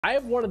I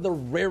have one of the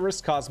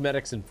rarest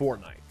cosmetics in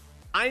Fortnite.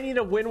 I need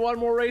to win one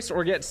more race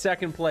or get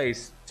second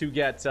place to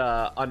get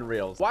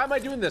Unreals. Why am I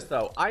doing this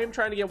though? I am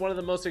trying to get one of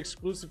the most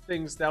exclusive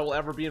things that will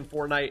ever be in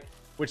Fortnite,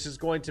 which is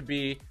going to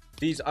be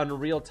these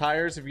Unreal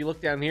tires. If you look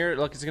down here,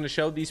 look, it's going to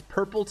show these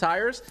purple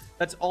tires.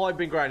 That's all I've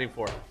been grinding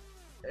for.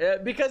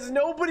 Because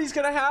nobody's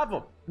going to have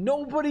them.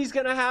 Nobody's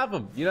going to have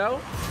them, you know?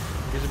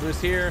 Here's a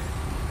boost here.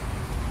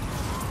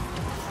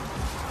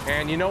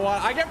 And you know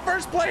what? I get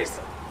first place.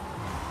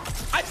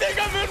 I think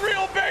I'm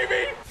Unreal,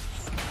 baby.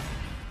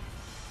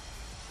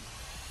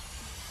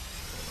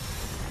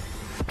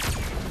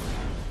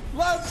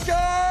 Let's go!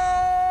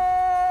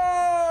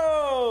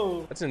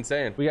 That's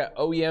insane. We got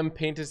OEM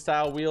painted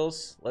style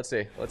wheels. Let's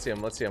see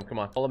them. Come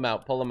on, pull them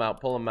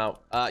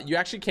out. You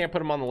actually can't put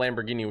them on the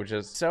Lamborghini, which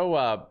is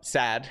so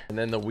sad. And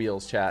then the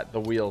wheels, chat,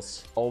 the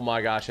wheels. Oh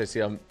my gosh, I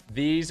see them.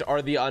 These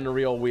are the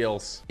Unreal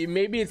wheels.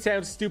 Maybe it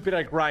sounds stupid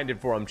I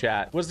grinded for them,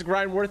 chat. Was the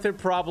grind worth it?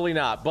 Probably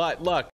not, but look.